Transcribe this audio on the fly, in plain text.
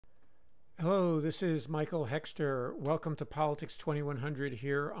Hello, this is Michael Hexter. Welcome to Politics 2100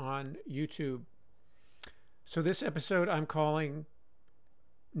 here on YouTube. So this episode I'm calling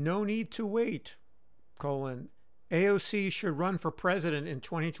No Need to Wait, AOC should run for president in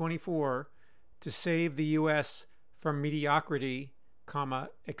 2024 to save the US from mediocrity,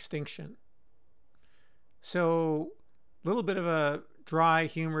 extinction. So a little bit of a dry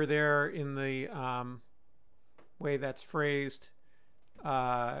humor there in the way that's phrased.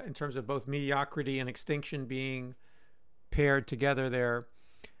 In terms of both mediocrity and extinction being paired together there.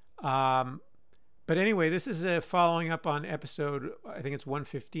 But anyway, this is a following up on episode, I think it's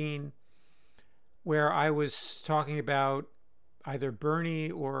 115, where I was talking about either Bernie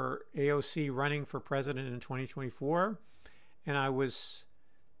or AOC running for president in 2024. And I was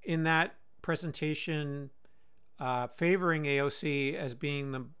in that presentation favoring AOC as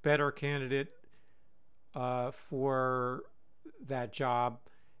being the better candidate for that job,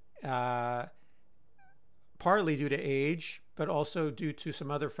 partly due to age, but also due to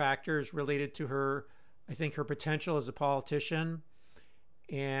some other factors related to her, I think, her potential as a politician.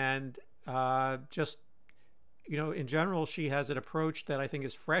 And just, in general, she has an approach that I think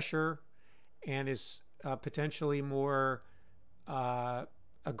is fresher and is potentially more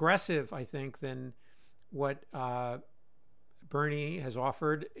aggressive, I think, than what Bernie has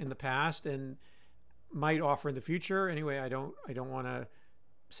offered in the past and might offer in the future. Anyway, I don't want to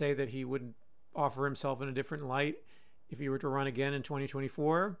say that he wouldn't offer himself in a different light if he were to run again in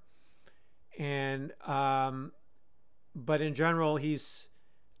 2024. And but in general, he's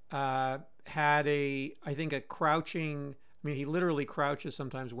had I think a crouching. I mean, he literally crouches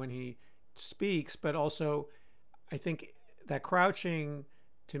sometimes when he speaks, but also I think that crouching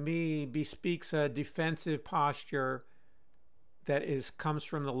to me bespeaks a defensive posture that comes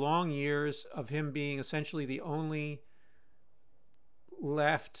from the long years of him being essentially the only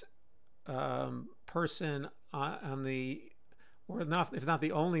left person on the, or not, if not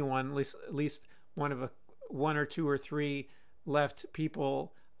the only one, at least one or two or three left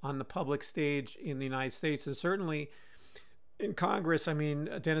people on the public stage in the United States, and certainly in Congress. I mean,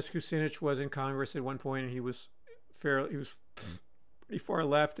 Dennis Kucinich was in Congress at one point, and he was pretty far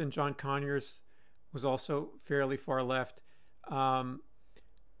left, and John Conyers was also fairly far left.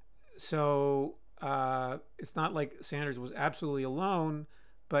 So it's not like Sanders was absolutely alone,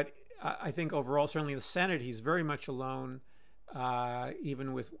 but I think overall, certainly in the Senate, he's very much alone,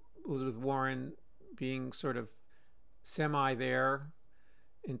 even with Elizabeth Warren being sort of semi there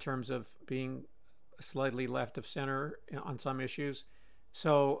in terms of being slightly left of center on some issues.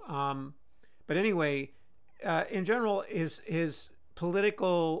 So, but anyway, in general, his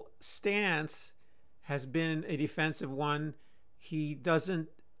political stance has been a defensive one. He doesn't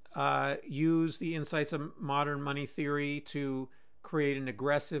use the insights of modern money theory to create an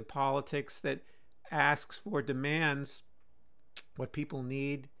aggressive politics that asks for, demands what people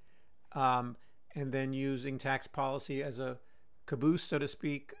need, and then using tax policy as a caboose, so to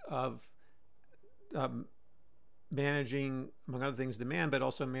speak, of managing, among other things, demand, but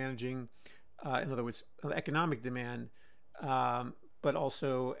also managing, in other words, economic demand, but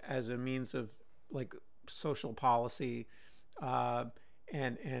also as a means of like social policy,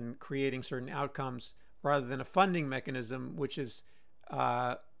 and creating certain outcomes rather than a funding mechanism, which is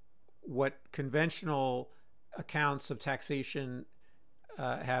what conventional accounts of taxation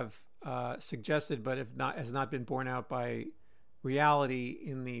have suggested, but has not been borne out by reality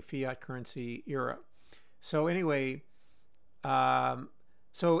in the fiat currency era. So anyway, so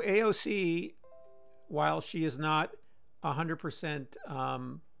AOC, while she is not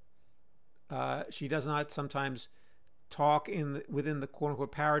 100%, she does not sometimes talk within the quote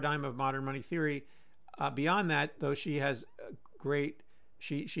unquote paradigm of modern money theory. Beyond that, though, she has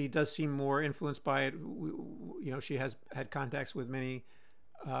she does seem more influenced by it. She has had contacts with many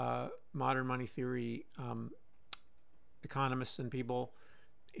modern money theory economists and people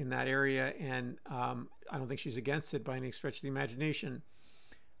in that area, and I don't think she's against it by any stretch of the imagination.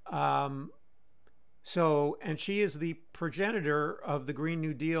 So, and she is the progenitor of the Green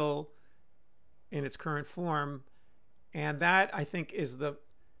New Deal in its current form, and that, I think, is the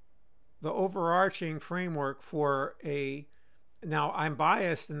overarching framework for a. Now, I'm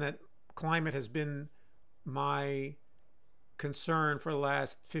biased in that climate has been my concern for the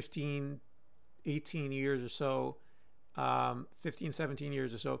last 15, 18 years or so, 15, 17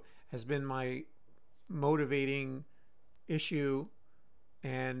 years or so, has been my motivating issue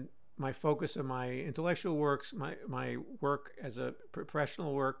and my focus of my intellectual works, my work as a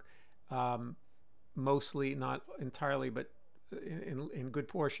professional work, mostly, not entirely, but in good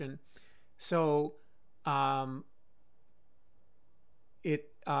portion. So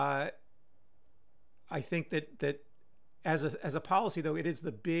I think that as a policy, though, it is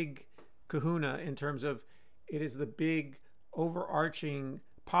the big kahuna in terms of it is the big overarching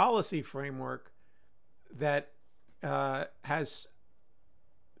policy framework that has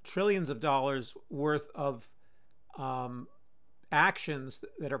trillions of dollars worth of actions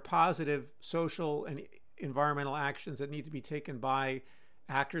that are positive social and environmental actions that need to be taken by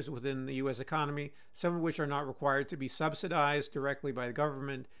actors within the U.S. economy, some of which are not required to be subsidized directly by the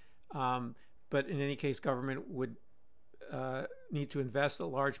government. But in any case, government would need to invest a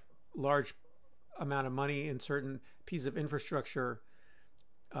large amount of money in certain pieces of infrastructure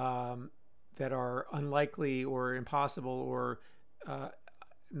that are unlikely or impossible or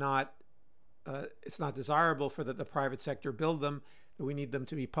not. It's not desirable for the private sector build them. We need them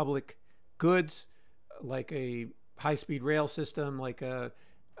to be public goods, like a high-speed rail system, like a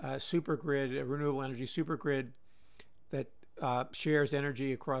super grid, a renewable energy super grid that shares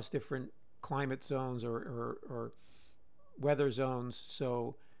energy across different climate zones or weather zones,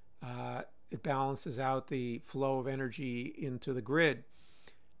 so it balances out the flow of energy into the grid.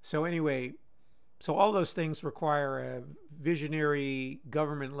 So anyway, so all those things require a visionary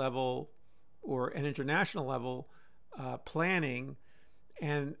government level or an international level planning,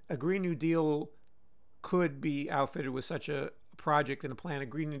 and a Green New Deal could be outfitted with such a project and a plan. A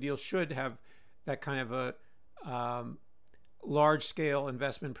Green New Deal should have that kind of a large-scale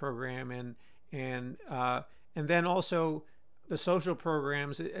investment program, and then also the social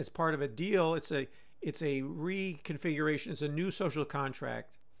programs as part of a deal. It's a reconfiguration. It's a new social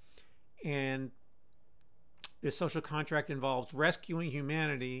contract, and this social contract involves rescuing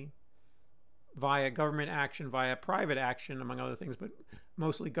humanity via government action, via private action, among other things, but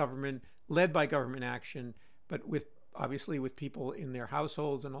mostly government, led by government action, but obviously with people in their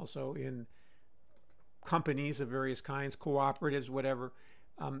households and also in companies of various kinds, cooperatives, whatever,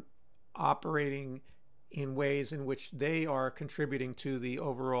 operating in ways in which they are contributing to the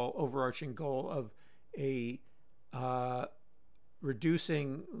overall overarching goal of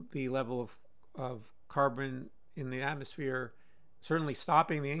reducing the level of carbon in the atmosphere, certainly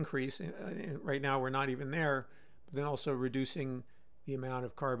stopping the increase. Right now, we're not even there, but then also reducing the amount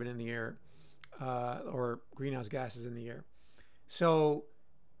of carbon in the air or greenhouse gases in the air. So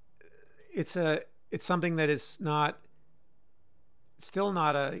it's something that is still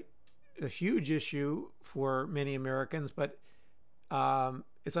not a huge issue for many Americans, but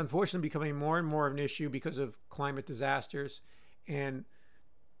it's unfortunately becoming more and more of an issue because of climate disasters. And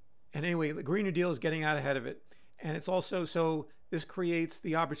anyway, the Green New Deal is getting out ahead of it. And it's also, so this creates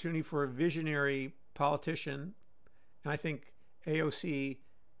the opportunity for a visionary politician. And I think AOC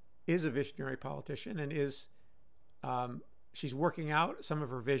is a visionary politician and she's working out some of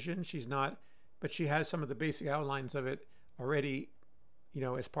her vision. She's not, but she has some of the basic outlines of it already,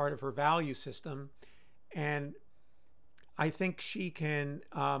 as part of her value system. And I think she can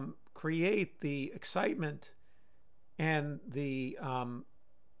create the excitement and the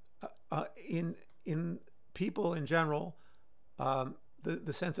in people in general,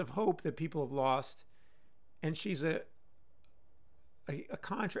 the sense of hope that people have lost. And she's a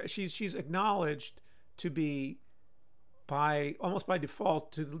contrast. She's acknowledged to be almost by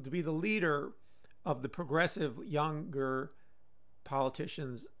default to be the leader of the progressive younger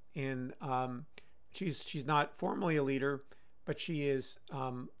politicians. In she's not formally a leader, but she is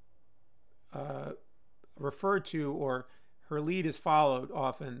referred to, or her lead is followed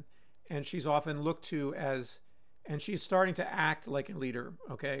often, and she's often looked to as, and she's starting to act like a leader.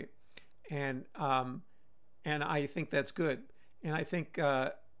 Okay, and I think that's good. And I think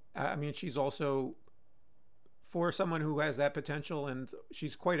I mean, she's also, for someone who has that potential, and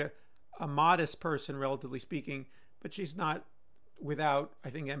she's quite a modest person, relatively speaking, but she's not without, I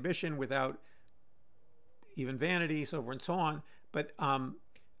think, ambition, without even vanity, so forth and so on. But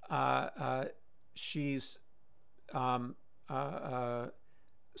she's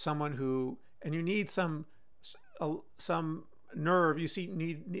someone who, and you need some nerve.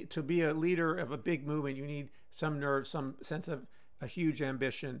 Need to be a leader of a big movement. You need some nerve, some sense of a huge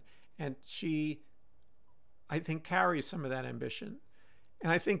ambition, and she, I think, carries some of that ambition.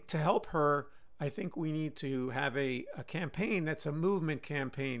 And I think to help her, I think we need to have a campaign that's a movement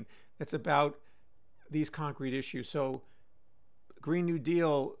campaign that's about these concrete issues. So Green New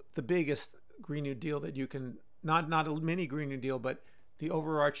Deal, the biggest Green New Deal that you can, not a mini Green New Deal, but the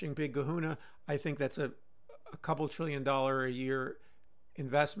overarching big kahuna, I think that's a couple $1 trillion a year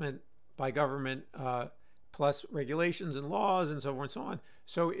investment by government, plus regulations and laws and so forth and so on.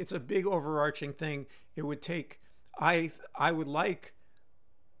 So it's a big overarching thing. It would take, I would like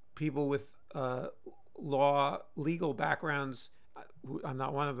people with legal backgrounds, I'm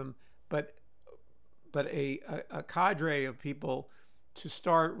not one of them, but but a cadre of people to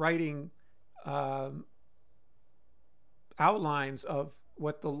start writing outlines of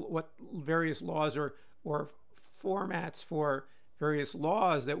what various laws or formats for various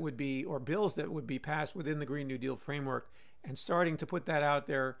laws that would be, or bills that would be passed within the Green New Deal framework, and starting to put that out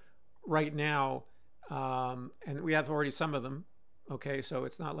there right now. And we have already some of them. Okay, so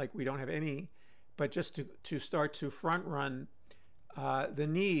it's not like we don't have any, but just to start to front run the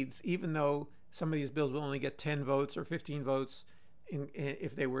needs, even though some of these bills will only get 10 votes or 15 votes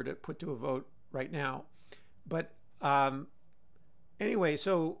if they were to put to a vote right now. But anyway,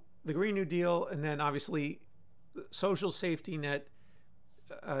 so the Green New Deal, and then obviously social safety net,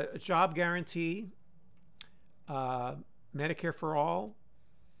 a job guarantee, Medicare for all,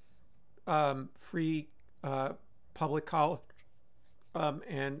 free public college,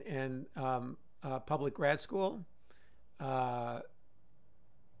 and public grad school, and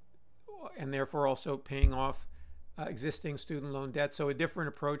therefore also paying off existing student loan debt. So a different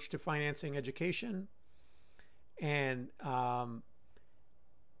approach to financing education. And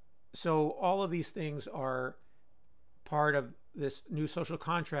so all of these things are part of this new social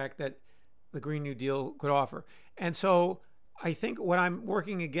contract that the Green New Deal could offer. And so I think what I'm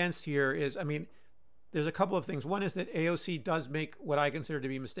working against here is, I mean, there's a couple of things. One is that AOC does make what I consider to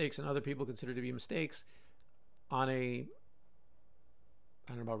be mistakes and other people consider to be mistakes on a, I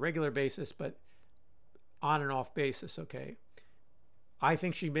don't know about regular basis, but on and off basis, okay? I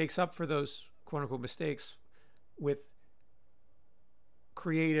think she makes up for those quote unquote mistakes with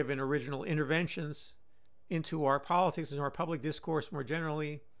creative and original interventions into our politics and our public discourse more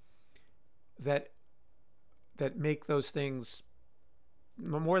generally that make those things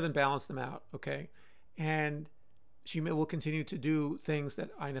more than balance them out, okay? And she will continue to do things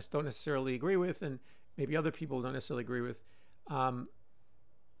that I don't necessarily agree with, and maybe other people don't necessarily agree with.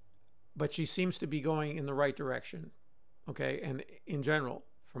 But she seems to be going in the right direction, okay? And in general,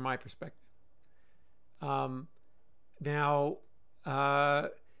 from my perspective. Now,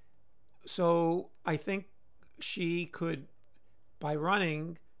 so I think she could, by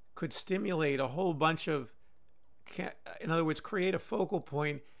running, could stimulate a whole bunch of, in other words, create a focal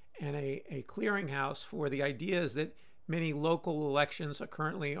point and a clearinghouse for the ideas that many local elections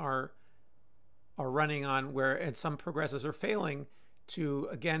currently are running on, where, and some progressives are failing to,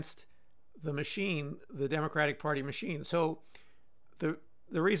 against the machine, the Democratic Party machine. So the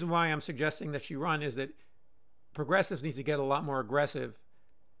reason why I'm suggesting that she run is that progressives need to get a lot more aggressive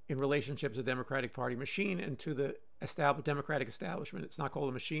in relationship to the Democratic Party machine and to the established Democratic establishment. It's not called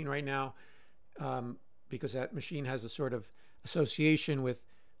a machine right now because that machine has a sort of association with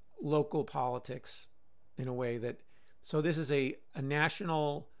local politics in a way that, so this is a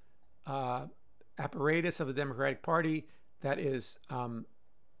national apparatus of the Democratic Party that is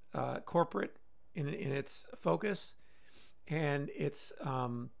corporate in its focus, and it's I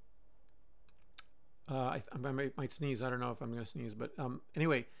might sneeze. I don't know if I'm going to sneeze, but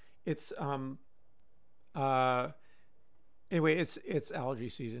anyway, it's it's allergy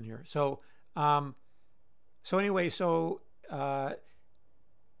season here. So anyway,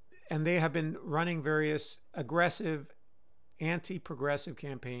 and they have been running various aggressive, anti-progressive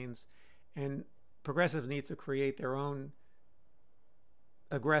campaigns, and progressives need to create their own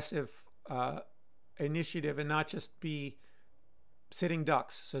aggressive initiative and not just be sitting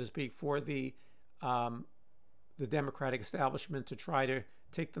ducks, so to speak, for the Democratic establishment to try to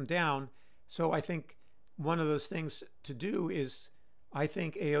take them down. So I think one of those things to do is, I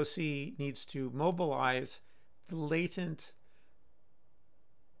think AOC needs to mobilize the latent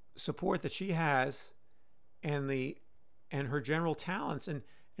support that she has and her general talents, and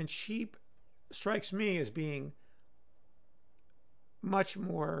she strikes me as being much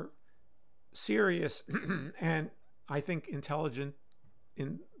more serious and I think intelligent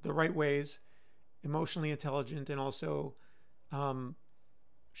in the right ways, emotionally intelligent, and also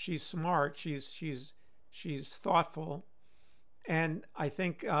she's smart, she's thoughtful, and I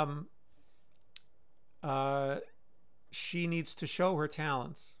think she needs to show her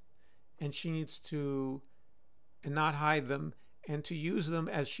talents, and she needs to, and not hide them, and to use them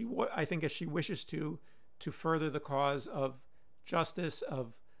as she wishes to further the cause of justice,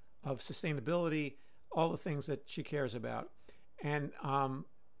 of sustainability, all the things that she cares about. And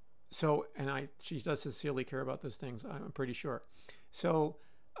she does sincerely care about those things, I'm pretty sure. So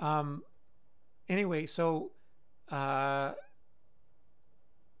anyway, so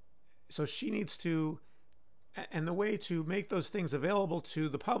she needs to, and the way to make those things available to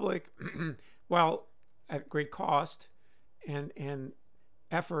the public, while at great cost and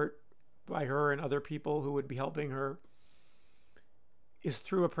effort by her and other people who would be helping her, is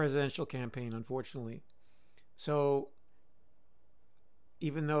through a presidential campaign, unfortunately. So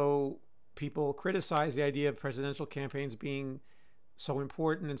even though people criticize the idea of presidential campaigns being so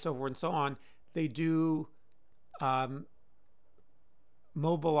important and so forth and so on, they do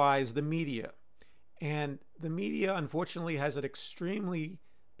mobilize the media. And the media, unfortunately, has an extremely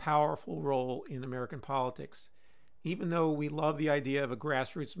powerful role in American politics. Even though we love the idea of a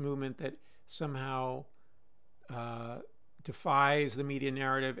grassroots movement that somehow defies the media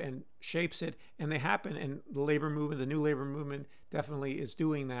narrative and shapes it, and they happen, and the labor movement, the new labor movement, definitely is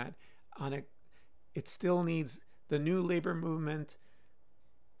doing that. It still needs the new labor movement,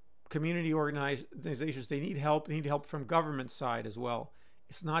 community organizations. They need help. They need help from government side as well.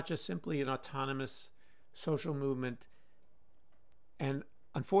 It's not just simply an autonomous social movement. And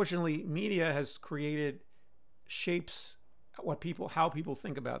unfortunately, media has created shapes how people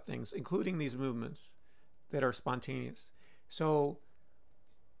think about things, including these movements that are spontaneous. So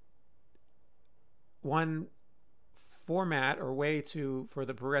one format or way for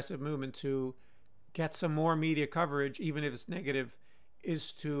the progressive movement to get some more media coverage, even if it's negative,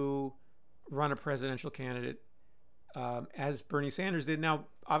 is to run a presidential candidate, as Bernie Sanders did. Now,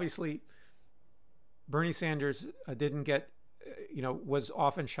 obviously, Bernie Sanders didn't get, was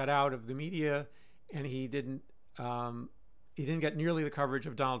often shut out of the media, and he didn't get nearly the coverage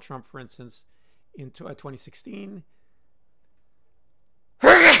of Donald Trump, for instance, in 2016.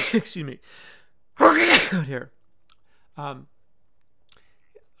 Excuse me. Out here. I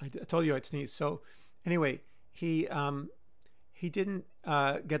told you I'd sneeze. So anyway, he didn't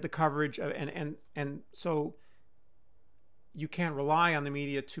get the coverage of, and so you can't rely on the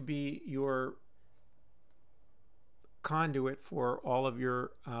media to be your conduit for all of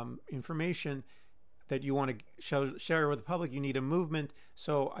your information that you want to share with the public. You need a movement.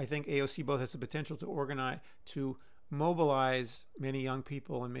 So I think AOC both has the potential to organize, to mobilize many young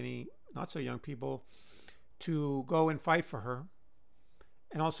people and many not so young people to go and fight for her,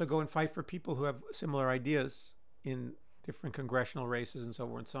 and also go and fight for people who have similar ideas in different congressional races and so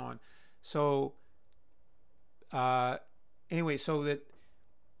forth and so on. So anyway, so that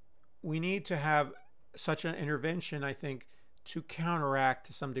we need to have such an intervention, I think, to counteract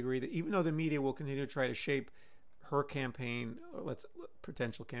to some degree that even though the media will continue to try to shape her campaign, or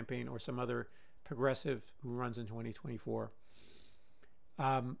potential campaign, or some other progressive who runs in 2024,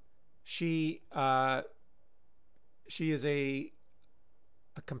 she is a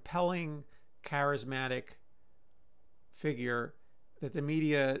compelling, charismatic figure that the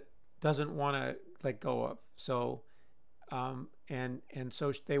media doesn't want to let go of. So and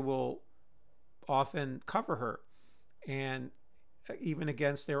so they will often cover her, and even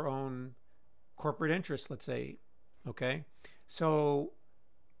against their own corporate interests, let's say. Okay, so,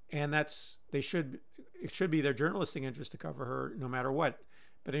 and it should be their journalistic interest to cover her no matter what.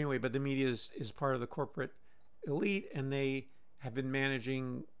 But anyway, the media is part of the corporate elite, and they have been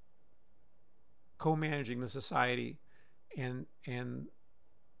co-managing the society, and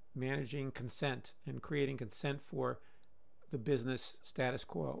managing consent and creating consent for the business status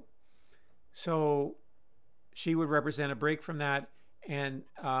quo. So she would represent a break from that, and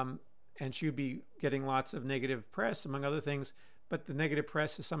she would be getting lots of negative press, among other things. But the negative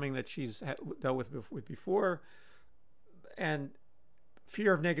press is something that she's dealt with before, and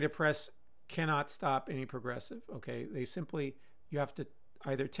fear of negative press cannot stop any progressive. Okay, you have to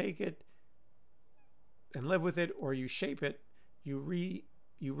either take it and live with it, or you shape it, you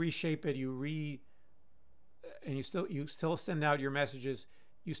reshape it, and you still send out your messages.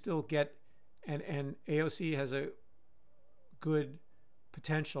 You still get, and AOC has a good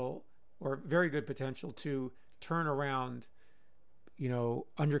potential, or very good potential, to turn around,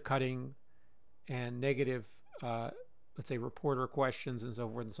 undercutting and negative, let's say, reporter questions and so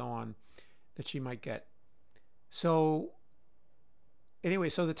forth and so on that she might get. So anyway,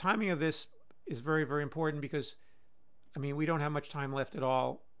 so the timing of this is very, very important, because we don't have much time left at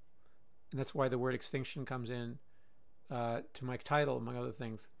all, and that's why the word extinction comes in to my title, among other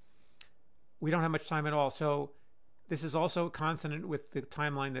things. We don't have much time at all. So this is also consonant with the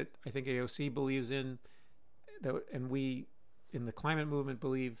timeline that I think AOC believes in, and we in the climate movement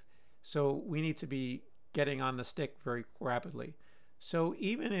believe. So we need to be getting on the stick very rapidly. So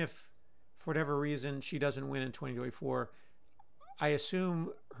even if, for whatever reason, she doesn't win in 2024, I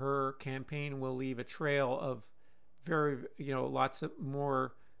assume her campaign will leave a trail of lots of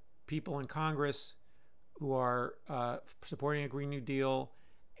more people in Congress who are supporting a Green New Deal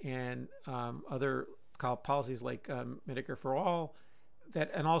and other policies like Medicare for All,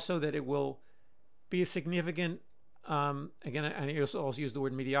 and also that it will be a significant, again, I also use the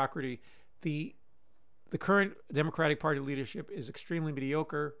word mediocrity, the the current Democratic Party leadership is extremely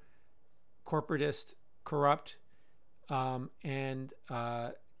mediocre, corporatist, corrupt, and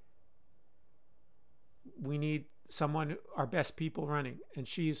we need someone, our best people running, and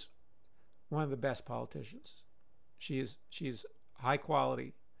she's one of the best politicians. She's high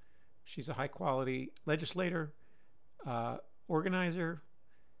quality. She's a high quality legislator, organizer,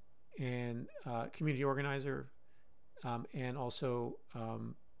 and community organizer, and also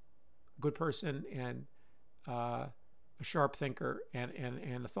good person, and a sharp thinker,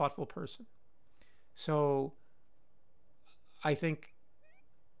 and a thoughtful person. So I think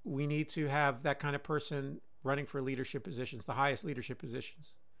we need to have that kind of person running for leadership positions, the highest leadership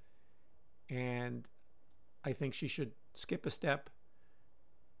positions. And I think she should skip a step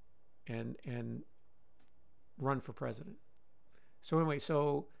and run for president. So anyway,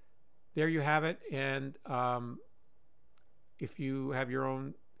 so there you have it. And if you have your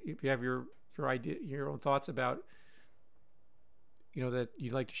own, if you have your idea, your own thoughts about, that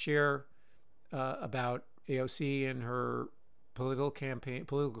you'd like to share about AOC and her political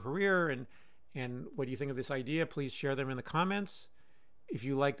career, and what do you think of this idea, please share them in the comments. If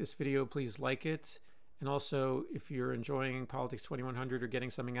you like this video, please like it. And also, if you're enjoying Politics 2100 or getting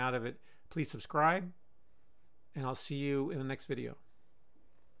something out of it, please subscribe. And I'll see you in the next video.